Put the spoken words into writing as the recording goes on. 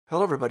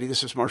Hello, everybody.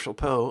 This is Marshall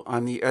Poe.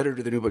 I'm the editor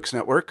of the New Books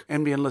Network.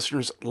 NBN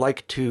listeners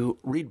like to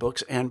read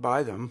books and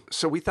buy them.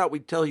 So we thought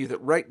we'd tell you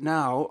that right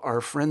now, our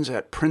friends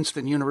at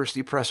Princeton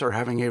University Press are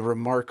having a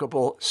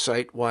remarkable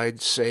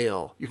site-wide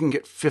sale. You can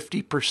get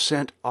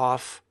 50%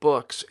 off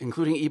books,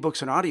 including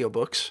ebooks and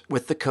audiobooks,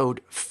 with the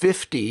code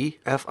 50,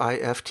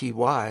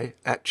 F-I-F-T-Y,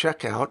 at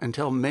checkout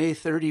until May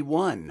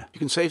 31. You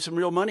can save some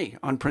real money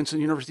on Princeton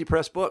University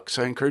Press books.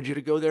 I encourage you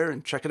to go there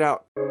and check it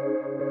out.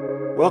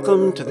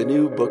 Welcome to the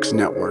New Books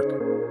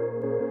Network.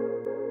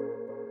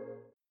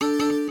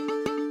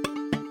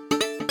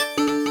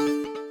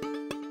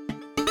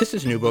 This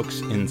is New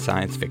Books in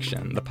Science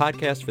Fiction, the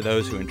podcast for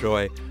those who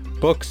enjoy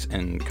books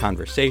and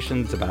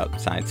conversations about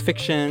science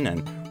fiction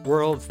and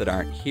worlds that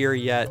aren't here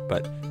yet,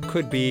 but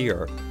could be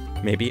or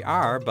maybe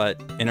are,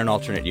 but in an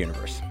alternate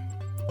universe.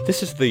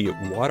 This is the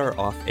Water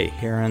Off a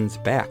Heron's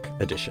Back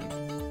edition.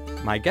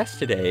 My guest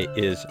today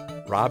is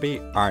Robbie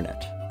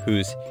Arnott,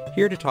 who's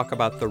here to talk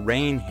about The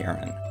Rain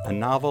Heron, a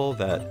novel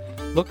that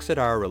looks at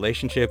our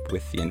relationship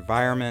with the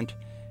environment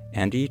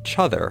and each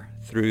other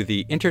through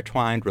the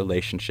intertwined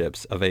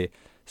relationships of a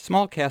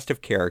small cast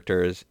of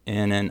characters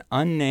in an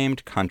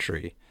unnamed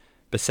country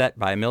beset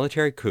by a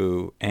military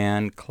coup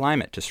and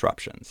climate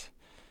disruptions.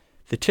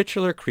 The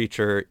titular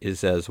creature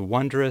is as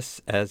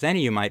wondrous as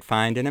any you might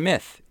find in a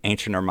myth,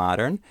 ancient or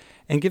modern,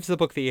 and gives the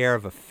book the air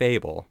of a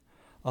fable,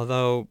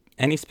 although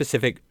any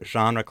specific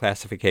genre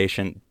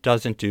classification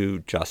doesn't do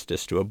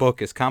justice to a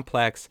book as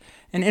complex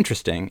and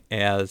interesting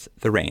as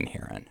The Rain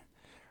Heron.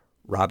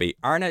 Robbie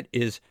Arnott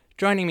is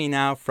joining me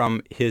now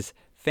from his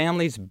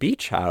family's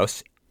beach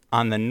house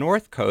on the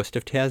north coast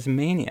of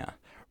Tasmania.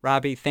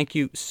 Robbie, thank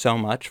you so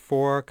much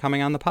for coming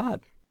on the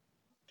pod.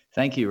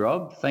 Thank you,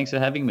 Rob. Thanks for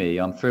having me.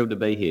 I'm thrilled to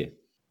be here.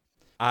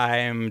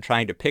 I'm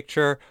trying to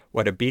picture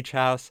what a beach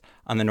house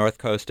on the north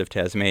coast of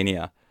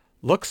Tasmania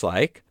looks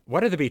like.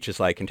 What are the beaches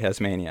like in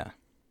Tasmania?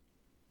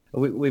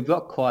 We've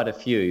got quite a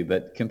few,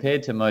 but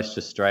compared to most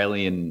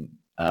Australian,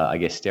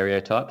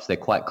 stereotypes, they're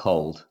quite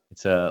cold.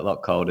 It's a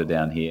lot colder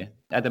down here.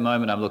 At the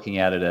moment, I'm looking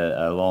out at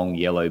a long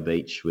yellow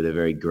beach with a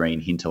very green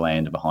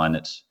hinterland behind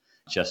it,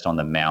 just on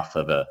the mouth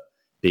of a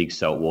big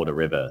saltwater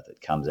river that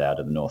comes out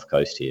of the north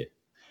coast here.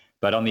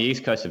 But on the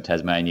east coast of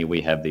Tasmania,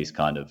 we have these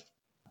kind of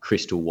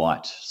crystal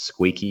white,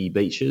 squeaky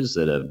beaches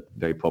that are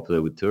very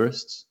popular with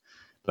tourists.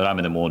 But I'm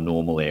in a more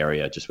normal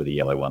area, just with a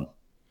yellow one.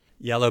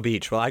 Yellow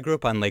Beach. Well, I grew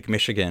up on Lake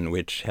Michigan,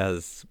 which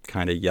has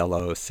kind of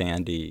yellow,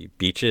 sandy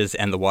beaches,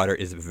 and the water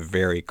is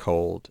very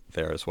cold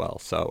there as well.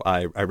 So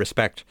I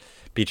respect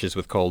beaches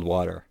with cold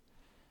water.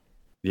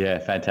 Yeah,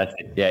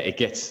 fantastic. Yeah, it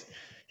gets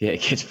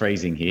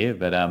freezing here,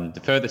 but the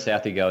further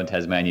south you go in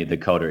Tasmania, the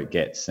colder it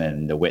gets,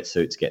 and the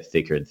wetsuits get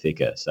thicker and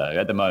thicker. So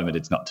at the moment,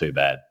 it's not too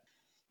bad.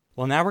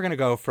 Well, now we're going to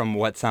go from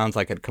what sounds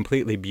like a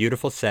completely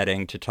beautiful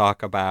setting to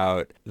talk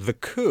about the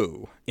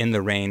coup in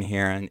The Rain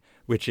Heron,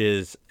 which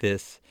is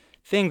this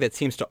thing that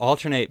seems to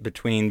alternate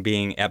between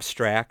being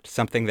abstract,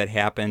 something that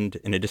happened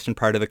in a distant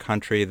part of the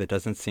country that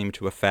doesn't seem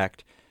to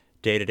affect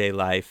day-to-day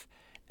life,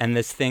 and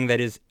this thing that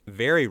is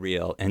very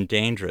real and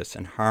dangerous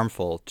and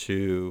harmful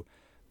to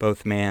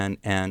both man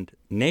and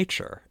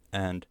nature.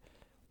 And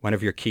one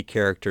of your key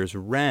characters,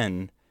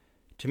 Wren,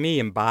 to me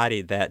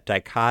embodied that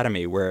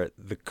dichotomy where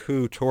the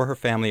coup tore her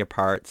family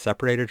apart,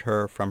 separated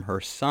her from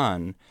her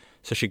son,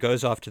 so she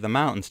goes off to the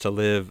mountains to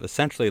live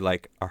essentially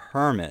like a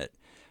hermit,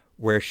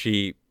 where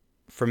she,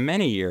 for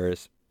many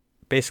years,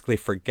 basically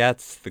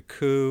forgets the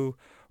coup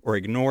or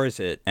ignores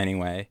it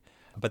anyway,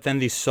 but then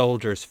these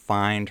soldiers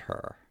find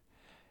her.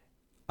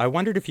 I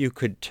wondered if you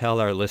could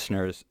tell our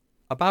listeners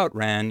about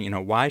Wren,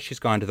 why she's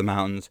gone to the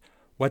mountains,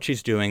 what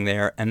she's doing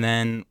there, and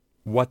then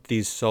what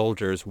these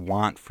soldiers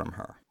want from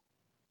her.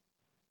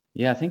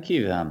 Yeah, I think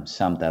you've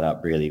summed that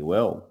up really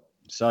well.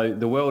 So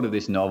the world of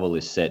this novel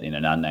is set in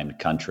an unnamed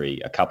country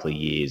a couple of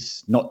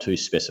years, not too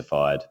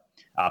specified,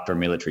 after a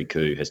military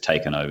coup has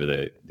taken over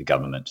the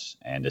government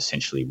and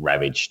essentially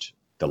ravaged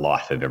the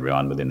life of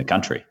everyone within the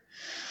country.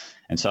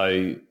 And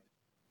so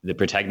the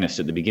protagonist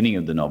at the beginning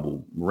of the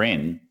novel,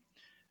 Wren,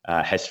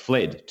 has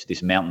fled to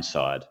this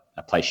mountainside,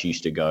 a place she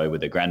used to go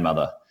with her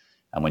grandmother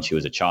when she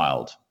was a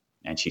child.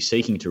 And she's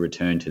seeking to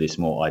return to this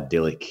more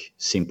idyllic,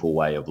 simple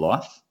way of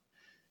life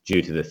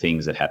due to the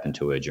things that happened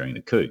to her during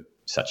the coup,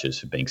 such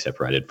as being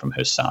separated from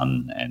her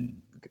son and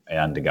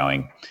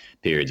undergoing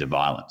periods of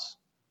violence.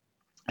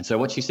 And so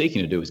what she's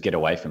seeking to do is get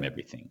away from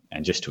everything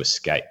and just to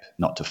escape,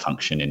 not to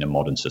function in a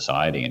modern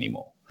society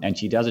anymore. And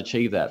she does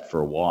achieve that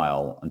for a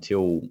while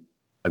until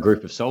a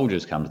group of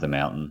soldiers come to the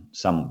mountain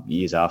some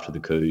years after the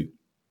coup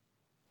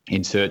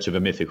in search of a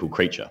mythical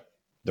creature,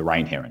 the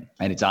rain heron.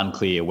 And it's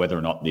unclear whether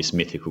or not this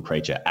mythical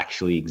creature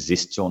actually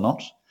exists or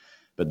not.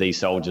 But these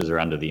soldiers are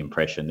under the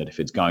impression that if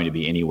it's going to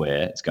be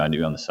anywhere, it's going to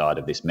be on the side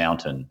of this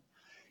mountain.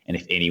 And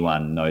if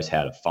anyone knows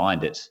how to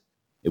find it,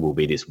 it will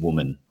be this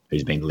woman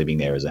who's been living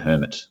there as a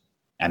hermit.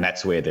 And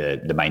that's where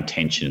the main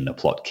tension in the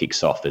plot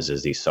kicks off, is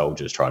as these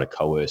soldiers try to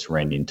coerce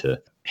Wren into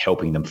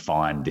helping them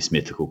find this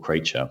mythical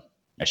creature,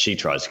 as she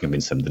tries to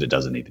convince them that it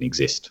doesn't even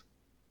exist.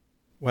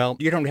 Well,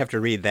 you don't have to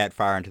read that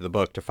far into the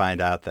book to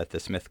find out that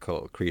this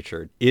mythical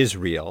creature is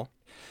real.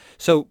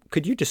 So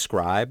could you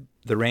describe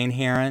the rain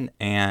heron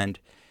and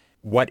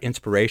what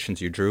inspirations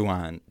you drew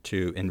on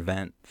to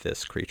invent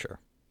this creature?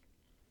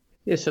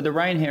 Yeah, so the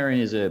rain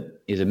heron is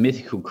a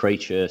mythical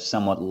creature,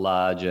 somewhat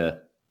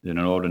larger than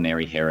an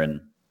ordinary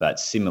heron, but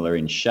similar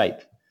in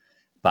shape,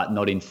 but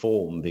not in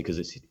form because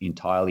it's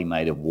entirely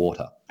made of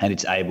water. And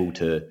it's able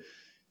to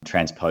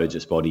transpose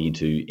its body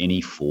into any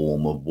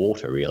form of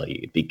water,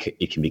 really.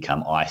 It can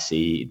become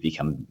icy, it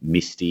become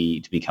misty,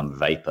 it become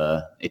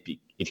vapor,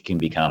 it can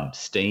become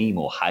steam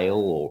or hail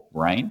or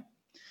rain.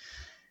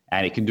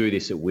 And it can do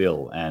this at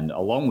will. And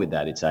along with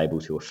that, it's able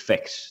to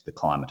affect the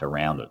climate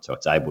around it. So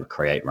it's able to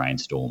create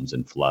rainstorms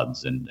and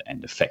floods and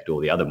affect all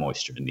the other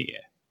moisture in the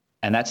air.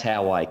 And that's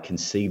how I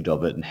conceived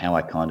of it and how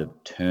I kind of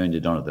turned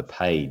it onto the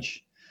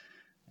page.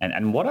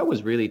 And what I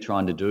was really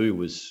trying to do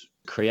was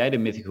create a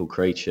mythical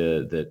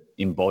creature that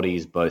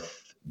embodies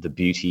both the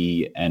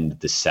beauty and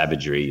the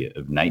savagery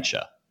of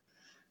nature.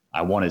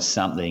 I wanted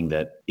something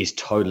that is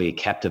totally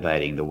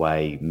captivating the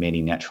way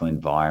many natural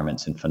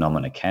environments and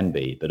phenomena can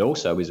be, but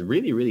also is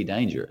really, really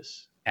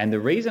dangerous. And the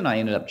reason I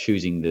ended up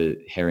choosing the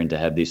heron to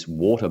have this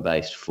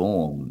water-based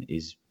form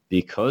is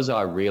because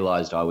I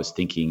realized I was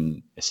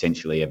thinking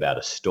essentially about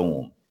a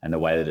storm and the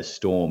way that a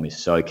storm is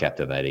so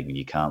captivating and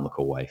you can't look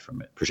away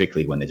from it,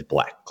 particularly when there's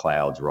black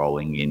clouds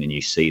rolling in and you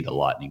see the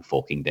lightning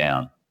forking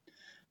down.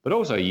 But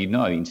also, you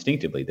know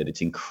instinctively that it's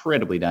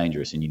incredibly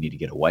dangerous and you need to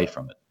get away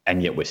from it.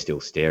 And yet we're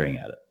still staring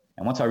at it.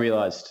 And once I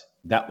realized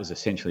that was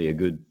essentially a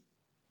good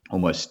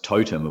almost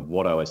totem of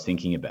what I was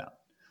thinking about,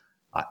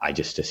 I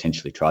just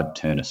essentially tried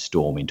to turn a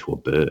storm into a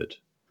bird.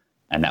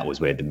 And that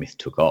was where the myth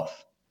took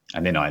off.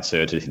 And then I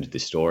inserted it into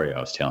this story I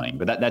was telling.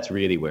 But that's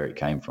really where it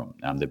came from,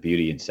 the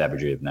beauty and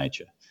savagery of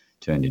nature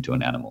turned into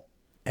an animal.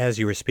 As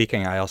you were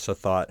speaking, I also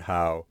thought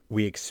how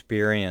we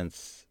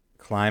experience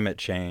climate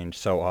change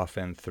so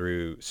often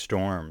through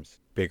storms,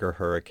 bigger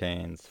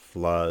hurricanes,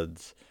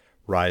 floods,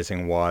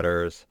 rising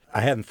waters.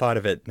 I hadn't thought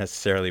of it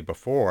necessarily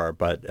before,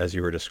 but as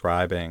you were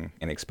describing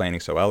and explaining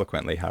so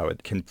eloquently how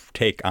it can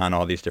take on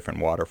all these different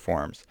water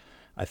forms,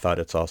 I thought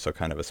it's also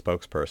kind of a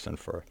spokesperson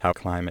for how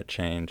climate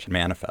change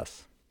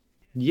manifests.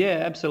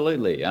 Yeah,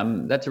 absolutely.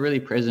 That's really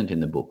present in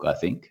the book, I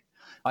think.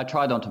 I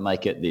tried not to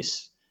make it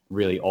this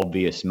really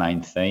obvious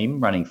main theme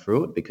running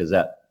through it because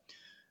that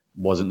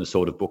wasn't the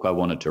sort of book I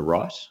wanted to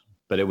write,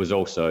 but it was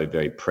also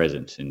very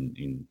present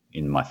in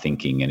my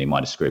thinking and in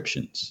my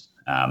descriptions.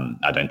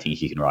 I don't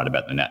think you can write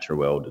about the natural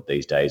world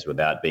these days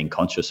without being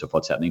conscious of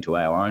what's happening to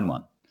our own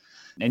one.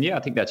 And yeah,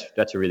 I think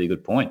that's a really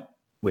good point.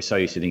 We're so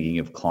used to thinking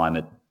of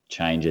climate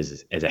change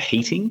as a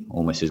heating,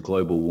 almost as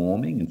global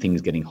warming and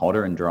things getting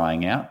hotter and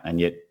drying out. And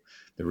yet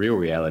the real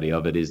reality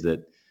of it is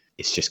that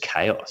it's just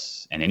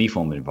chaos and any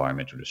form of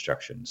environmental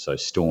destruction. So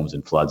storms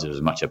and floods are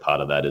as much a part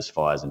of that as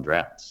fires and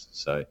droughts.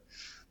 So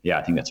yeah,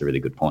 I think that's a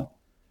really good point.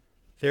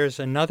 There's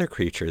another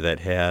creature that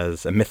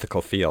has a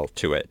mythical feel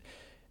to it.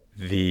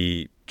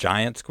 The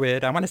giant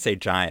squid. I want to say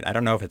giant. I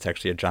don't know if it's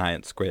actually a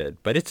giant squid,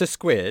 but it's a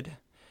squid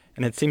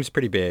and it seems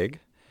pretty big.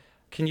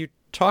 Can you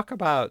talk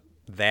about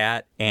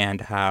that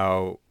and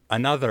how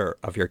another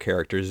of your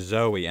characters,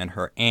 Zoe, and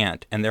her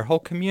aunt and their whole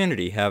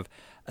community have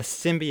a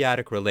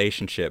symbiotic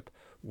relationship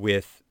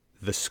with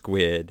the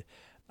squid?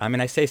 I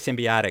mean, I say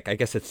symbiotic. I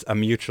guess it's a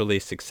mutually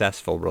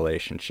successful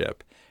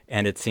relationship.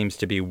 And it seems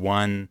to be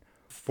one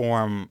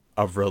form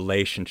of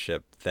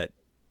relationship that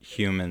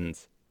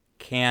humans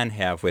can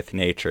have with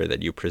nature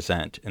that you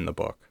present in the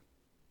book.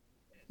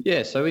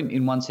 Yeah, so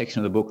in one section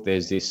of the book,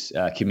 there's this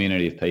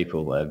community of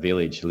people, a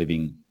village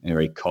living in a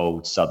very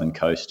cold southern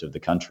coast of the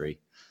country.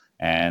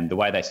 And the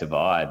way they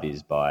survive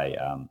is by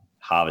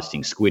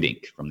harvesting squid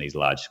ink from these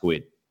large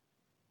squid.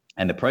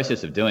 And the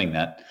process of doing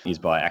that is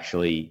by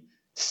actually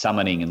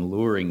summoning and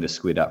luring the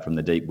squid up from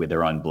the deep with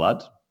their own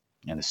blood.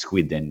 And the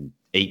squid then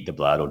eat the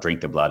blood or drink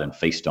the blood and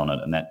feast on it.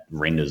 And that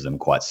renders them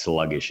quite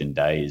sluggish and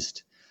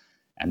dazed.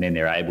 And then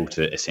they're able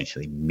to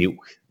essentially milk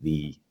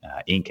the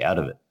ink out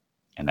of it.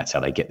 And that's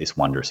how they get this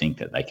wondrous ink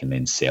that they can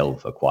then sell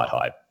for quite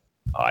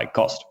high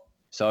cost.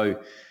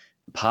 So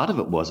part of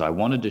it was I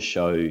wanted to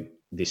show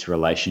this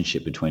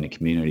relationship between a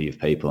community of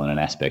people and an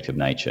aspect of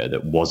nature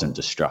that wasn't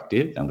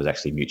destructive and was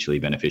actually mutually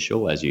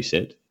beneficial, as you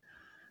said.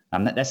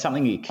 That's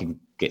something you can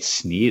get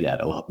sneered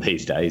at a lot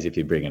these days if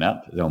you bring it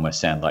up. It almost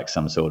sounds like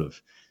some sort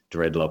of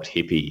dreadlocked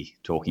hippie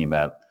talking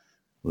about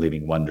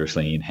living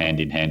wondrously in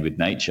hand with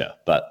nature.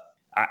 But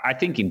I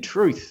think in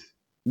truth,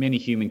 many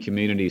human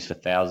communities for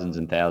thousands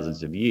and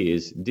thousands of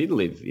years did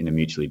live in a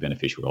mutually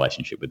beneficial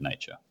relationship with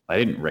nature.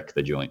 They didn't wreck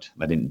the joint.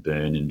 They didn't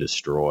burn and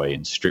destroy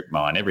and strip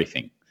mine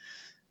everything.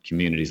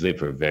 Communities lived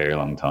for a very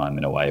long time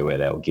in a way where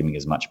they were giving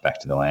as much back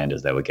to the land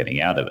as they were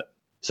getting out of it.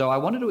 So I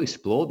wanted to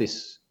explore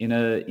this in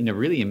a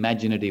really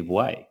imaginative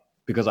way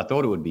because I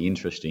thought it would be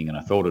interesting and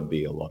I thought it would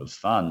be a lot of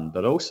fun,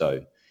 but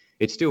also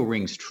it still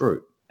rings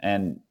true.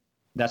 And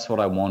that's what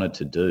I wanted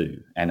to do.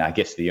 And I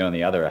guess the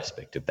only other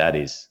aspect of that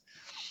is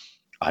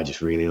I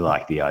just really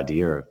like the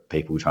idea of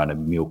people trying to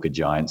milk a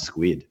giant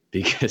squid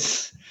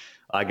because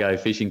I go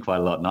fishing quite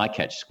a lot and I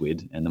catch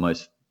squid. And the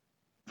most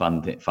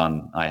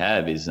fun I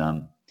have is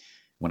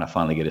when I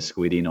finally get a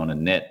squid in on a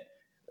net,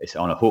 it's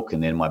on a hook,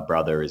 and then my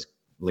brother is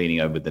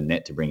leaning over the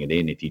net to bring it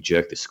in. If you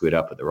jerk the squid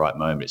up at the right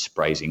moment, it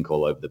sprays ink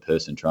all over the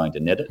person trying to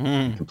net it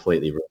and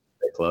completely ruins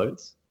their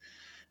clothes.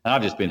 And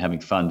I've just been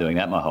having fun doing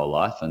that my whole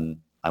life, and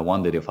I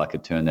wondered if I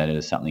could turn that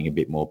into something a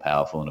bit more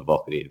powerful and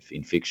evocative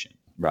in fiction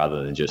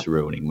rather than just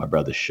ruining my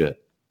brother's shirt.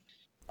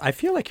 I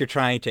feel like you're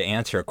trying to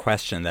answer a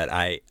question that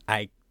I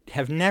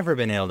have never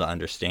been able to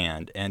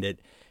understand, and it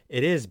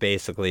is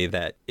basically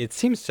that it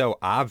seems so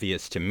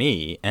obvious to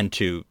me and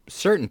to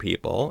certain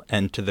people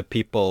and to the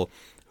people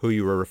who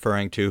you were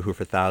referring to who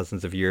for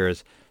thousands of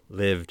years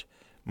lived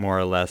more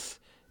or less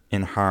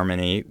in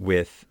harmony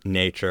with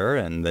nature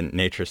and the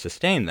nature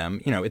sustained them.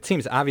 You know, it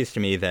seems obvious to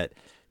me that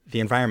the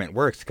environment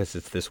works because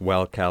it's this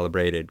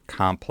well-calibrated,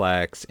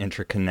 complex,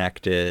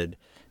 interconnected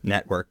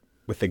network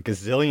with a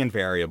gazillion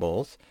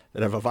variables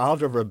that have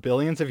evolved over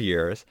billions of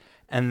years,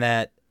 and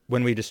that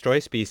when we destroy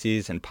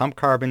species and pump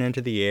carbon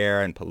into the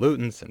air and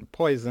pollutants and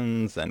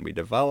poisons and we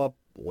develop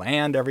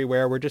land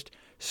everywhere, we're just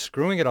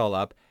screwing it all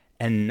up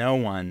and no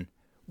one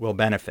will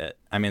benefit.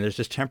 I mean, there's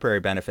just temporary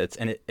benefits,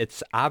 and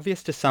it's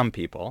obvious to some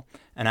people.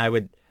 And I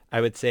would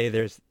say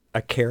there's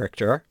a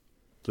character,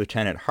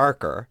 Lieutenant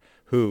Harker,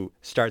 who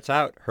starts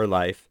out her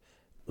life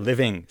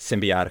living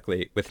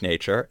symbiotically with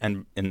nature,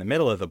 and in the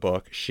middle of the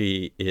book,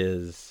 she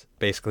is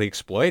basically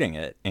exploiting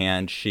it,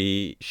 and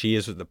she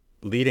is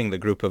leading the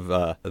group of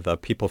the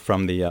people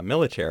from the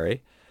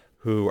military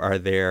who are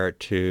there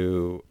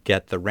to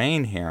get the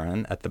rain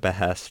heron at the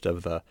behest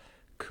of the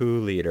coup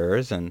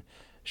leaders, and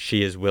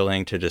she is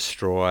willing to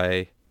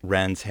destroy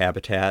wren's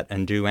habitat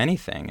and do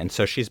anything. And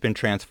so she's been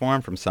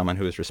transformed from someone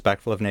who is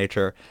respectful of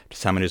nature to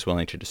someone who's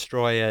willing to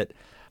destroy it.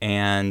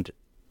 And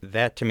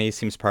that to me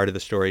seems part of the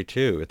story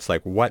too. It's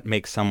like, what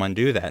makes someone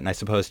do that? And I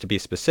suppose, to be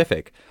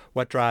specific,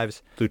 what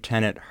drives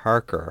Lieutenant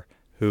Harker,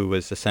 who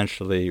was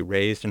essentially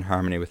raised in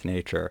harmony with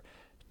nature,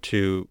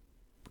 to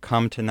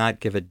come to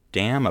not give a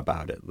damn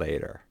about it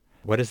later?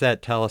 What does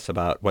that tell us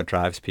about what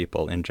drives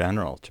people in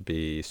general to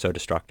be so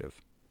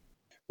destructive?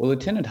 Well,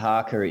 Lieutenant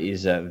Harker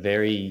is a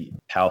very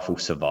powerful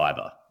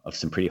survivor of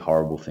some pretty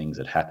horrible things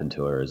that happened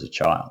to her as a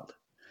child.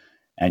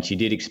 And she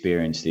did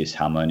experience this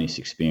harmonious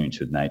experience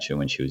with nature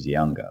when she was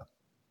younger.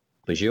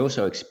 But she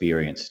also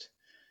experienced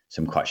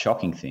some quite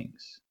shocking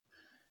things.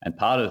 And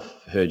part of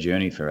her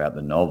journey throughout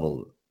the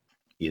novel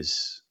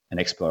is an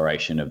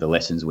exploration of the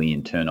lessons we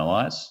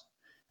internalize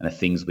and the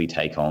things we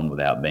take on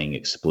without being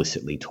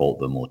explicitly taught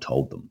them or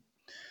told them.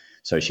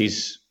 So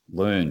she's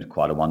learned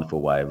quite a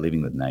wonderful way of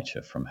living with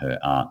nature from her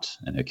aunt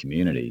and her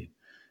community,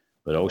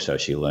 but also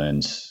she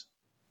learns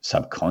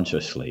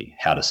subconsciously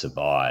how to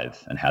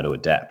survive and how to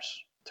adapt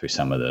through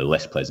some of the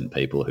less pleasant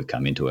people who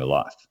come into her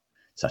life,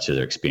 such as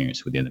her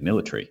experience within the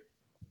military.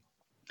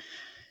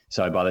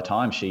 So by the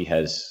time she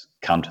has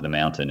come to the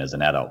mountain as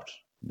an adult,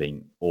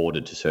 being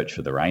ordered to search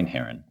for the rain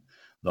heron,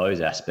 those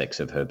aspects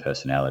of her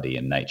personality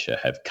and nature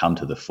have come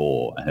to the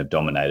fore and have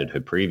dominated her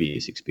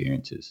previous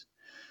experiences,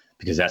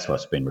 because that's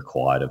what's been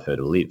required of her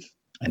to live.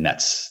 And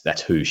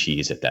that's who she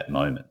is at that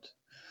moment.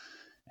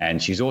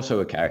 And she's also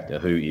a character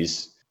who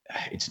is,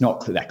 it's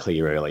not that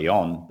clear early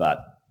on,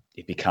 but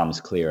it becomes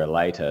clearer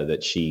later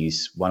that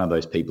she's one of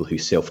those people who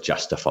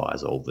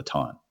self-justifies all the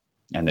time,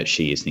 and that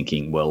she is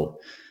thinking, well,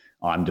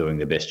 I'm doing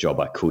the best job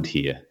I could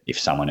here. If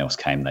someone else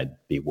came, they'd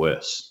be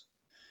worse,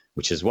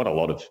 which is what a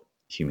lot of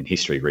human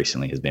history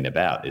recently has been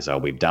about, is,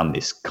 we've done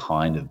this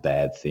kind of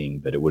bad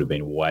thing, but it would have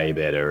been way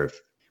better if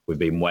we'd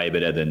been way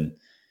better than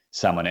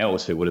someone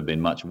else who would have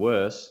been much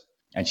worse.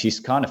 And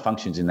she's kind of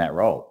functions in that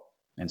role.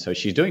 And so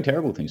she's doing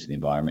terrible things to the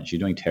environment. She's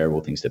doing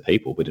terrible things to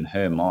people, but in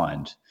her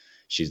mind,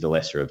 she's the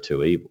lesser of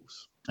two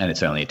evils. And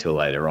it's only until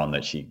later on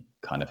that she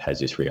kind of has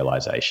this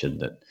realization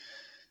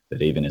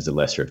that even as the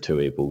lesser of two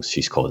evils,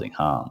 she's causing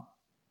harm.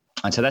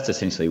 And so that's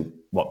essentially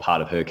what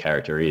part of her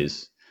character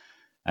is.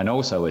 And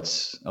also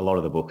it's a lot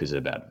of the book is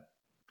about,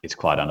 it's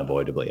quite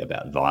unavoidably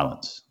about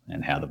violence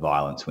and how the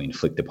violence we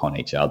inflict upon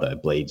each other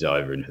bleeds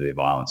over into the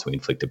violence we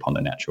inflict upon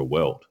the natural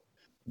world.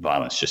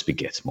 Violence just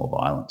begets more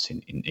violence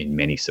in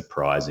many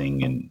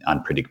surprising and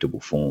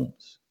unpredictable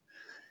forms.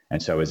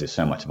 And so as there's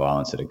so much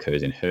violence that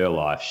occurs in her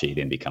life, she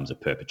then becomes a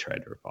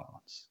perpetrator of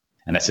violence.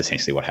 And that's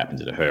essentially what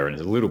happens to her. And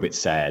it's a little bit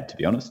sad, to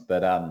be honest,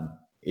 but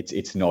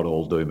it's not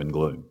all doom and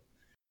gloom.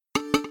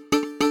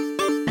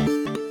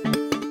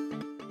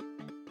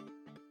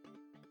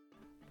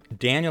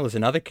 Daniel is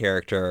another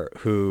character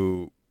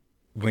who,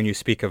 when you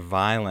speak of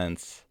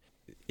violence,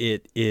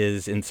 it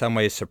is in some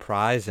ways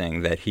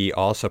surprising that he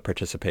also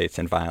participates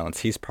in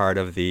violence. He's part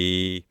of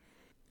the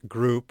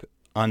group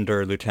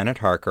under Lieutenant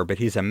Harker, but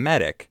he's a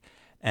medic,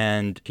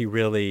 and he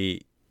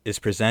really is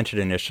presented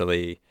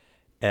initially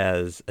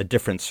as a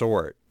different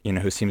sort,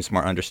 who seems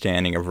more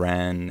understanding of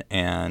Ren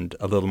and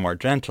a little more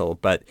gentle,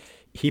 but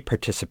he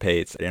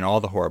participates in all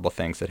the horrible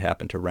things that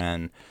happen to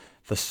Ren,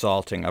 the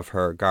salting of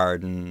her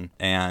garden,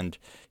 and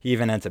he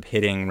even ends up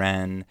hitting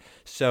Wren.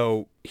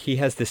 So he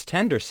has this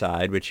tender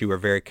side, which you were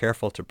very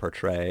careful to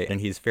portray, and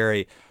he's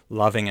very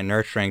loving and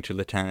nurturing to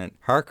Lieutenant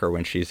Harker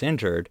when she's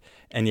injured,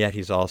 and yet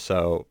he's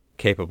also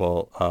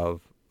capable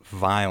of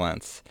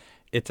violence.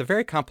 It's a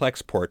very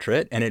complex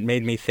portrait, and it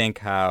made me think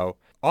how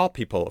all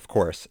people, of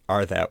course,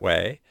 are that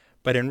way.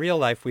 But in real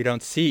life, we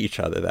don't see each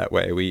other that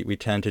way. We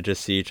tend to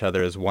just see each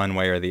other as one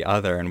way or the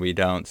other, and we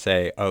don't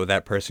say, oh,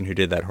 that person who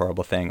did that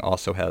horrible thing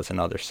also has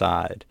another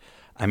side.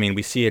 I mean,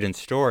 we see it in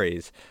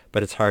stories,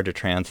 but it's hard to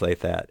translate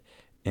that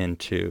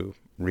into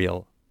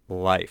real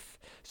life.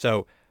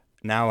 So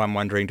now I'm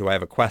wondering, do I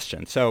have a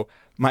question? So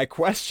my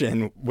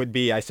question would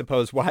be, I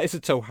suppose, why is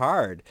it so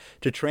hard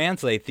to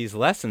translate these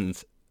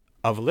lessons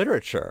of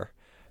literature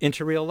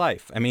into real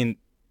life? I mean,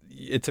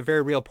 it's a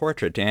very real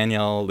portrait.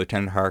 Daniel,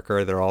 Lieutenant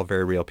Harker, they're all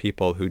very real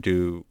people who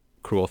do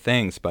cruel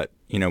things. But,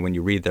 you know, when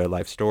you read their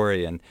life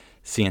story and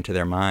see into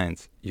their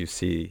minds, you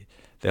see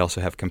they also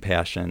have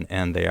compassion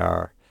and they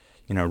are,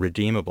 you know,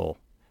 redeemable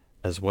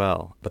as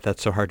well. But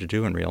that's so hard to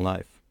do in real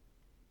life.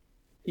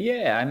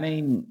 Yeah, I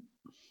mean,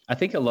 I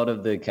think a lot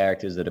of the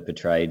characters that are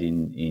portrayed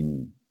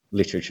in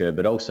literature,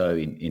 but also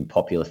in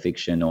popular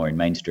fiction or in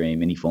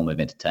mainstream, any form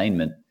of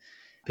entertainment,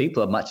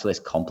 people are much less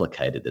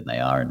complicated than they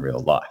are in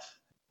real life.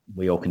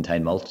 We all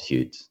contain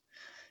multitudes.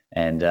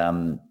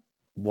 And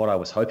what I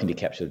was hoping to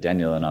capture with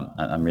Daniel, and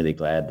I'm really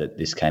glad that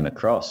this came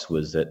across,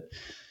 was that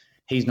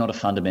he's not a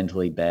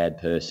fundamentally bad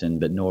person,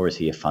 but nor is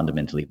he a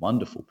fundamentally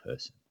wonderful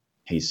person.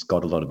 He's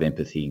got a lot of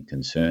empathy and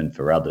concern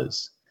for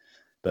others,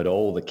 but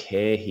all the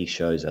care he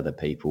shows other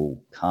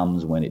people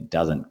comes when it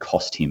doesn't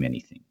cost him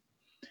anything.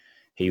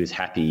 He was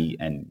happy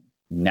and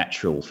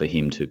natural for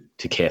him to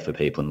care for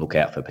people and look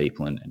out for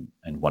people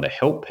and want to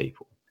help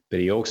people. But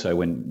he also,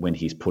 when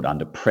he's put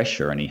under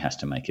pressure and he has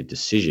to make a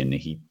decision,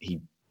 he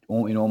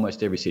in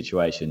almost every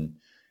situation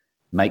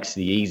makes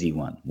the easy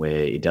one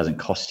where it doesn't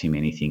cost him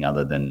anything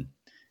other than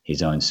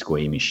his own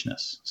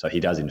squeamishness. So he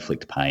does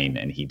inflict pain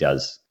and he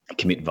does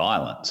commit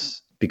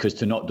violence, because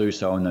to not do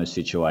so in those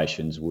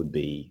situations would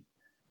be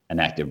an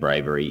act of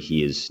bravery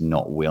he is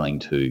not willing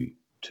to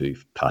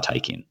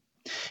partake in.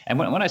 And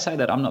when I say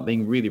that, I'm not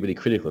being really, really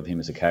critical of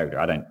him as a character.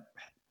 I don't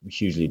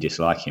hugely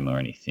dislike him or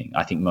anything.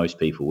 I think most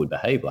people would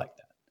behave like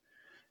that.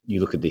 You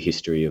look at the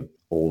history of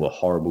all the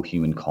horrible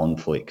human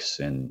conflicts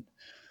and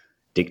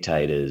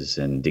dictators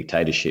and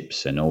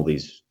dictatorships and all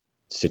these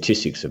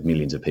statistics of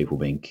millions of people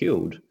being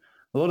killed.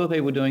 A lot of the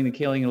people doing the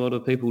killing, a lot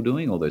of people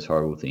doing all those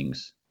horrible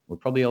things were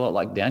probably a lot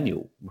like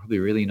Daniel, probably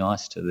really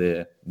nice to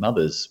their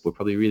mothers, were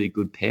probably really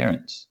good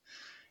parents,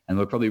 and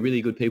were probably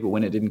really good people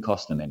when it didn't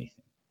cost them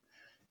anything.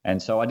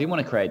 And so I didn't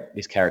want to create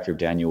this character of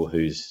Daniel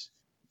who's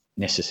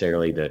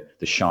necessarily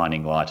the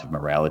shining light of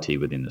morality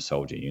within the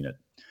soldier unit,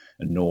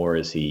 nor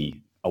is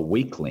he a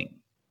weakling.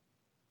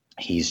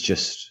 He's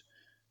just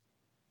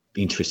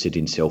interested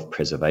in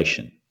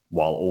self-preservation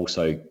while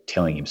also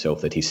telling himself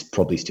that he's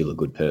probably still a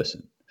good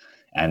person.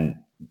 And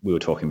we were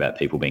talking about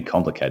people being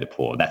complicated,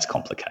 Paul. That's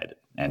complicated.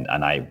 And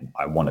I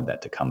wanted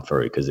that to come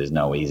through because there's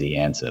no easy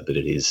answer, but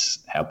it is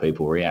how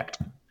people react.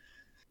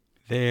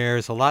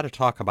 There's a lot of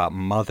talk about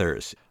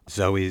mothers.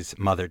 Zoe's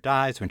mother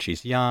dies when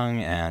she's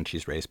young and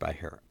she's raised by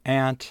her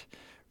aunt.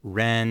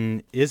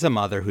 Wren is a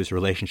mother whose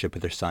relationship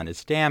with her son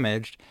is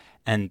damaged.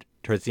 And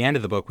towards the end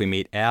of the book, we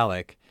meet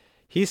Alec.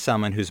 He's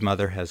someone whose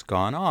mother has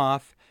gone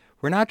off.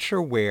 We're not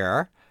sure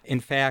where. In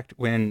fact,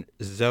 when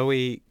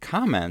Zoe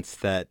comments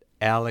that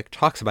Alec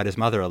talks about his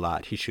mother a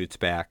lot, he shoots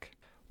back,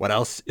 what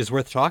else is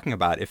worth talking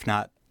about if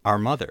not our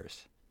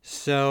mothers?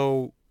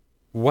 So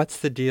what's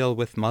the deal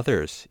with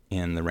mothers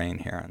in The Rain,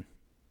 Heron?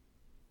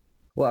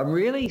 Well, I'm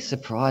really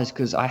surprised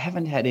because I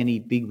haven't had any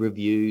big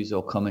reviews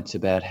or comments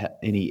about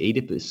any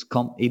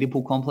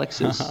Oedipal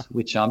complexes,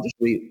 which I'm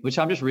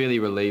just really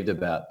relieved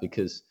about,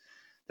 because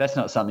that's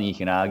not something you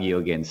can argue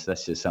against.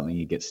 That's just something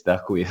you get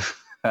stuck with.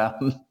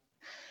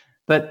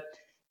 But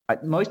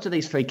most of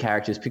these three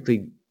characters,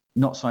 particularly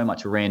not so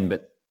much Wren,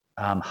 but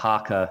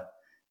Harker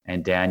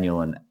and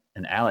Daniel and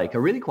Alec,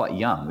 are really quite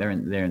young. They're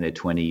in their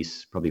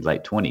 20s, probably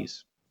late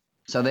 20s.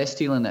 So they're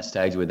still in that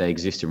stage where they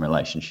exist in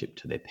relationship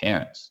to their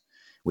parents,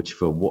 which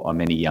for what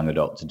many young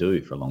adults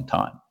do for a long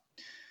time.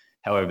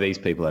 However, these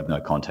people have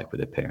no contact with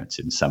their parents,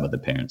 and some of the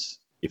parents,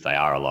 if they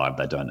are alive,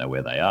 they don't know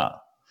where they are.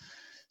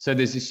 So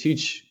there's this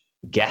huge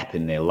gap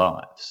in their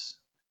lives,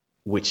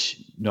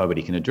 which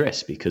nobody can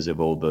address because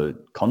of all the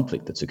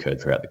conflict that's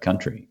occurred throughout the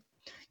country.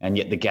 And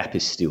yet the gap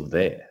is still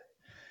there.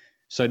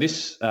 So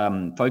this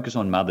focus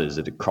on mothers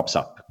that it crops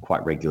up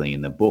quite regularly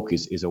in the book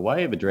is a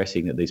way of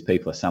addressing that these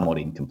people are somewhat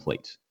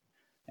incomplete.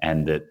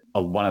 And that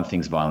one of the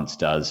things violence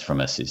does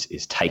from us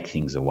is take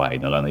things away.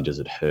 Not only does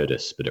it hurt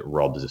us, but it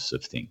robs us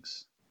of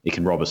things. It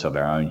can rob us of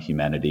our own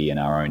humanity and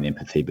our own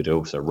empathy, but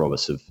also rob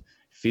us of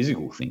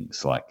physical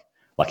things like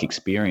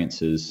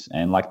experiences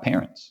and like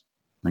parents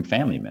and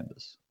family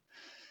members.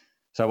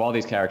 So while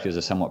these characters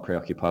are somewhat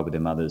preoccupied with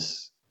their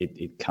mothers,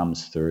 it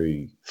comes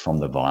through from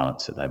the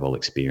violence that they've all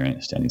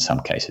experienced and in some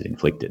cases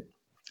inflicted.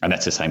 And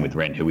that's the same with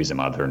Wren, who is a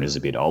mother and is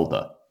a bit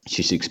older.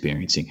 she's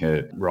experiencing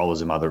her role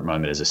as a mother at the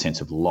moment as a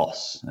sense of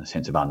loss, a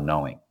sense of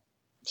unknowing.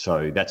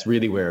 So that's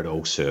really where it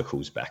all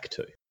circles back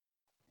to.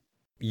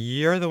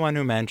 You're the one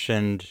who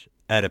mentioned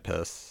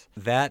Oedipus.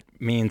 That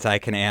means I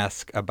can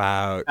ask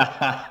about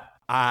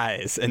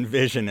eyes and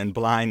vision and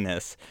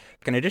blindness.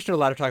 In addition to a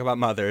lot of talk about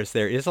mothers,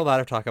 there is a lot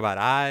of talk about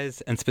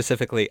eyes and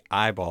specifically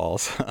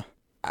eyeballs.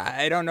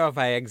 I don't know if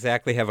I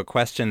exactly have a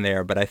question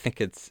there, but I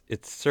think it's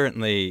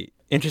certainly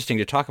interesting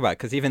to talk about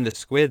because even the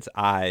squid's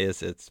eye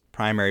is its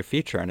primary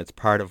feature, and it's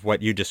part of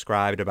what you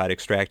described about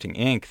extracting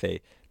ink.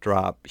 They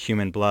drop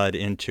human blood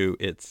into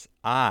its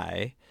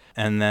eye,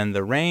 and then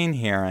the rain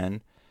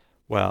heron,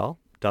 well,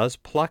 does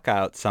pluck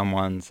out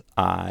someone's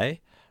eye,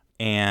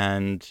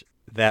 and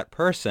that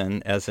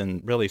person, as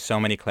in really so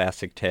many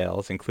classic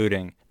tales,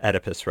 including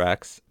Oedipus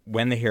Rex,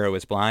 when the hero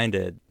is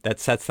blinded, that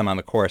sets them on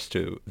the course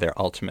to their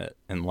ultimate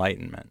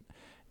enlightenment.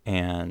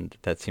 And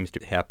that seems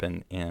to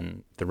happen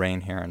in the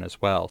rain heron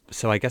as well.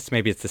 So I guess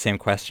maybe it's the same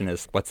question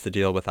as what's the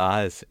deal with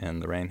eyes in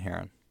the rain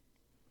heron?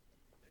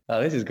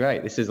 Oh, this is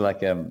great. This is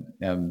like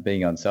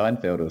being on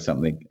Seinfeld or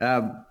something.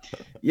 A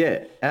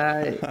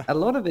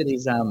lot of it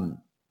is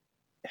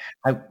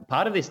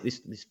part of this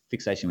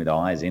fixation with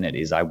eyes in it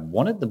is I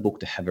wanted the book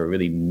to have a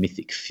really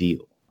mythic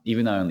feel,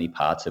 even though only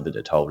parts of it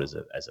are told as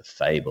a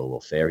fable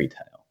or fairy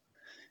tale.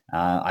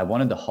 I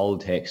wanted the whole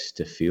text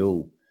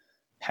to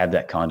have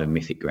that kind of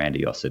mythic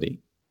grandiosity,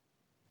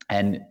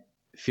 and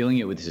filling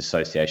it with this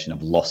association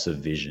of loss of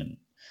vision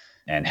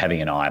and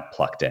having an eye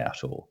plucked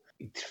out, or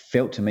it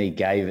felt to me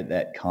gave it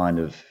that kind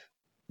of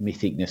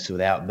mythicness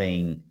without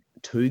being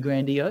too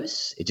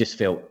grandiose. It just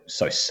felt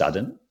so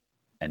sudden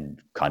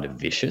and kind of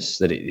vicious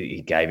that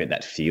it gave it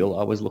that feel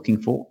I was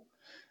looking for.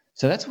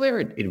 So that's where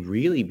it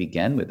really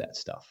began with that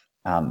stuff.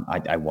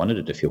 I wanted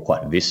it to feel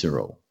quite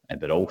visceral,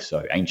 but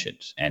also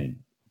ancient, and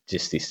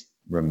just this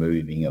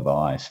removing of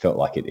eyes felt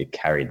like it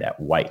carried that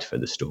weight for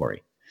the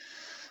story.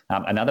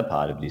 Another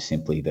part of it is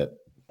simply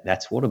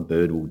that's what a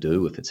bird will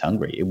do if it's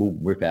hungry. It will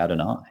rip out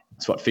an eye.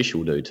 It's what fish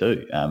will do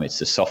too. It's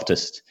the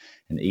softest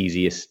and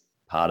easiest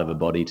part of a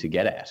body to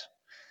get at.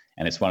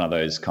 And it's one of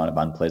those kind of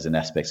unpleasant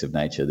aspects of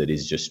nature that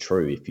is just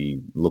true if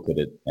you look at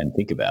it and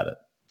think about it.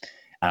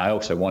 And I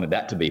also wanted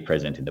that to be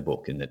present in the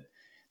book, in that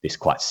this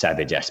quite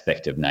savage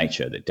aspect of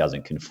nature that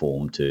doesn't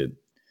conform to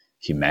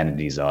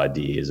humanity's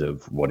ideas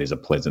of what is a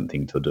pleasant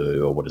thing to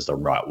do or what is the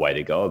right way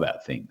to go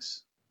about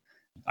things.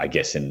 I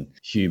guess in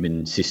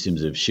human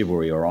systems of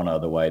chivalry or honour,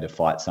 the way to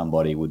fight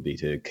somebody would be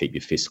to keep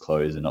your fists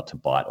closed and not to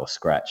bite or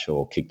scratch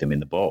or kick them in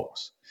the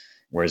balls.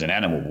 Whereas an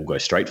animal will go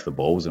straight for the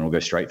balls and will go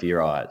straight for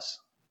your eyes.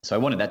 So I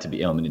wanted that to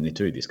be element in there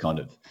too, this kind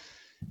of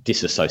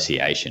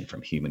disassociation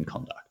from human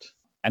conduct.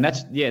 And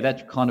that's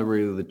kind of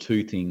really the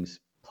two things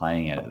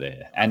playing out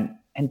there. And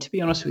to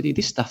be honest with you,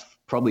 this stuff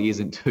probably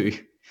isn't too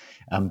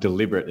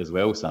deliberate as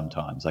well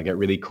sometimes. I get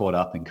really caught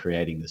up in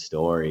creating the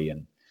story,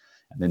 and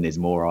then there's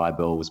more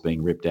eyeballs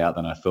being ripped out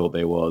than I thought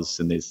there was,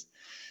 and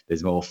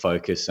there's more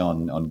focus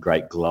on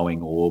great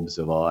glowing orbs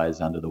of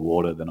eyes under the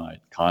water than I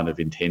kind of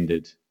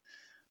intended.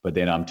 But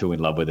then I'm too in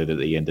love with it at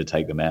the end to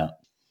take them out.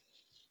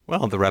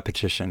 Well, the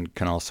repetition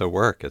can also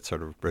work. It's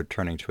sort of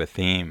returning to a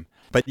theme.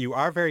 But you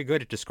are very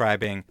good at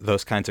describing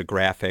those kinds of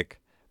graphic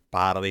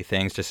bodily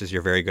things, just as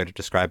you're very good at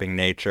describing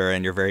nature,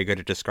 and you're very good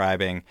at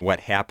describing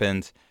what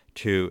happens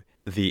to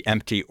the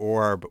empty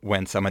orb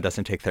when someone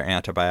doesn't take their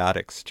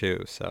antibiotics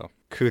too. So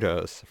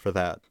kudos for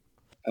that.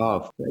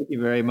 Oh, thank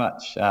you very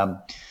much. I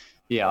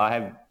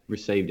have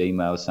received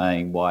emails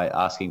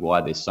asking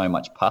why there's so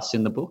much pus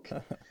in the book.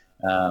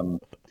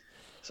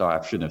 Sorry,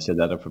 I shouldn't have said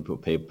that. I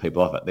put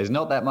people off it. There's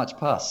not that much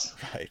pus.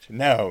 Right.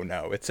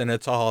 No.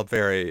 It's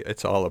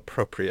all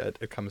appropriate.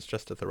 It comes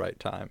just at the right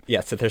time.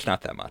 Yes, there's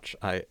not that much.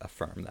 I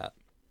affirm that.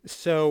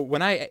 So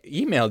when I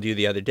emailed you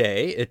the other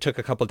day, it took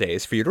a couple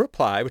days for you to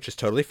reply, which is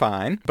totally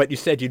fine. But you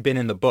said you'd been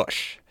in the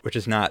bush, which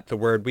is not the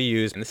word we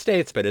use in the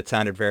States, but it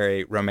sounded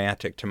very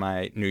romantic to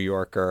my New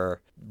Yorker,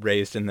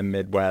 raised in the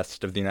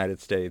Midwest of the United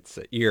States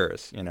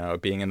ears,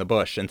 being in the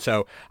bush. And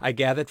so I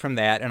gathered from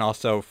that, and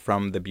also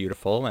from the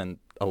beautiful and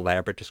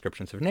elaborate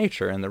descriptions of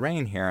nature in the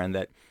rain heron,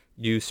 that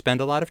you spend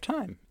a lot of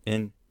time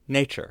in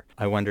nature.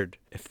 I wondered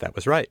if that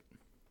was right.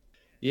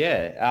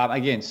 Yeah.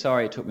 Again,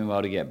 sorry it took me a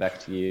while to get back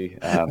to you.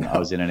 I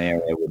was in an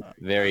area with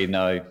very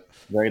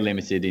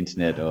limited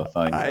internet or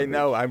phone. I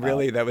know.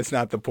 That was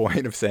not the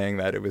point of saying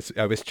that.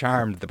 I was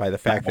charmed by the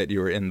fact that you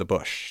were in the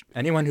bush.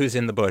 Anyone who's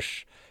in the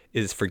bush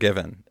is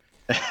forgiven.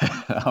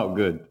 Oh,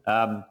 good.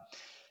 I'm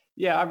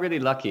really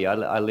lucky.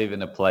 I live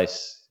in a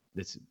place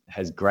that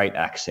has great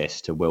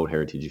access to World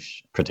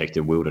Heritage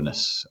protected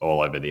wilderness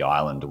all over the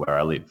island where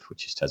I live,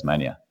 which is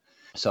Tasmania.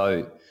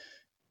 So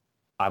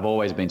I've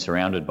always been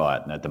surrounded by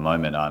it. And at the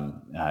moment,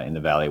 I'm in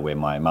the valley where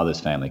my mother's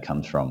family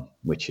comes from,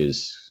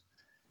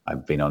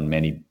 I've been on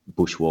many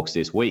bushwalks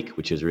this week,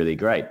 which is really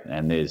great.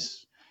 And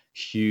there's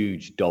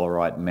huge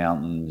dolerite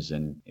mountains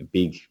and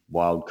big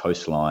wild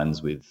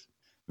coastlines with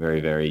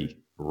very, very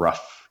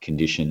rough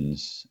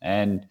conditions,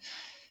 and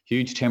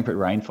huge temperate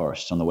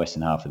rainforests on the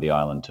western half of the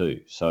island too.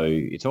 So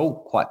it's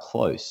all quite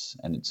close,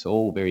 and it's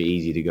all very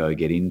easy to go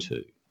get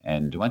into.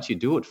 And once you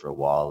do it for a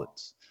while,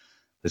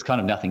 there's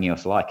kind of nothing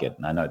else like it.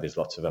 And I know there's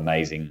lots of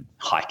amazing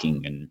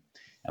hiking and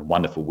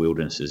wonderful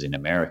wildernesses in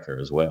America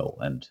as well.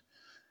 And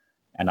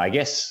I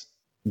guess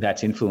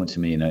that's influenced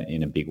me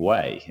in a big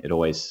way. It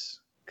always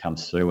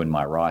comes through in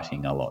my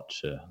writing a lot.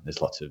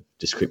 There's lots of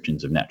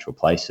descriptions of natural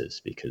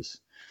places because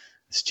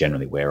it's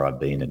generally where I've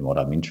been and what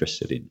I'm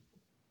interested in.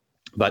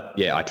 But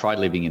yeah, I tried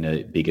living in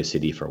a bigger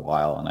city for a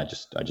while, and I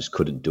just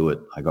couldn't do it.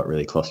 I got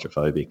really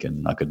claustrophobic,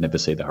 and I could never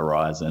see the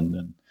horizon,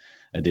 and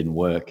it didn't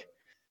work.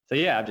 So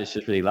yeah, I'm just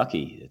really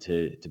lucky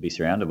to be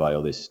surrounded by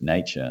all this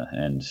nature,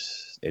 and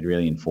it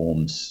really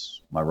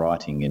informs my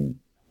writing in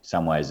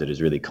some ways that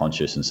is really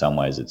conscious, in some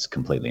ways it's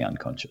completely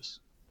unconscious.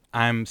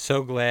 I'm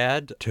so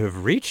glad to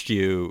have reached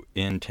you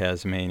in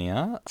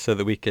Tasmania so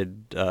that we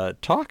could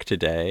talk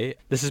today.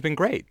 This has been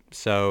great.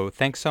 So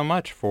thanks so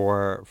much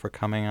for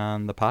coming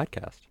on the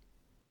podcast.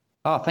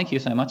 Oh, thank you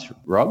so much,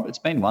 Rob. It's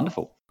been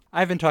wonderful.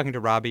 I've been talking to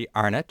Robbie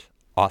Arnott,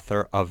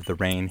 author of The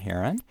Rain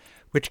Heron,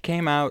 which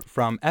came out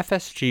from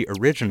FSG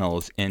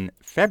Originals in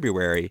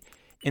February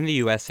in the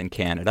U.S. and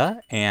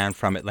Canada, and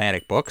from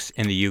Atlantic Books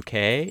in the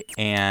U.K.,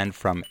 and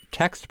from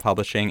Text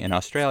Publishing in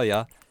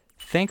Australia.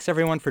 Thanks,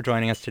 everyone, for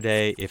joining us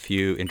today. If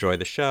you enjoy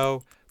the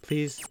show,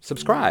 please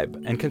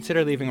subscribe and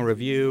consider leaving a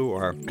review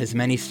or as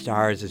many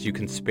stars as you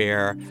can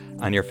spare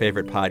on your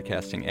favorite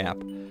podcasting app.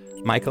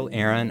 Michael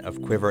Aaron of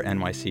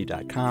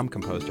QuiverNYC.com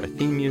composed our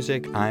theme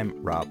music.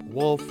 I'm Rob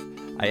Wolf.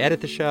 I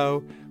edit the show,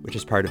 which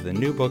is part of the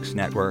New Books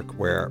Network,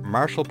 where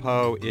Marshall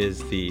Poe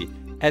is the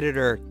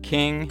editor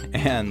king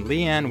and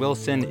Leanne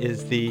Wilson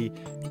is the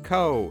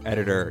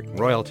co-editor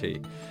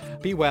royalty.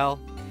 Be well,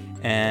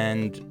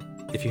 and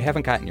if you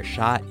haven't gotten your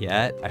shot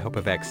yet, I hope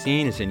a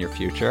vaccine is in your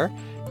future,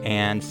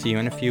 and see you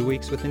in a few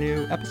weeks with a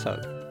new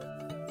episode.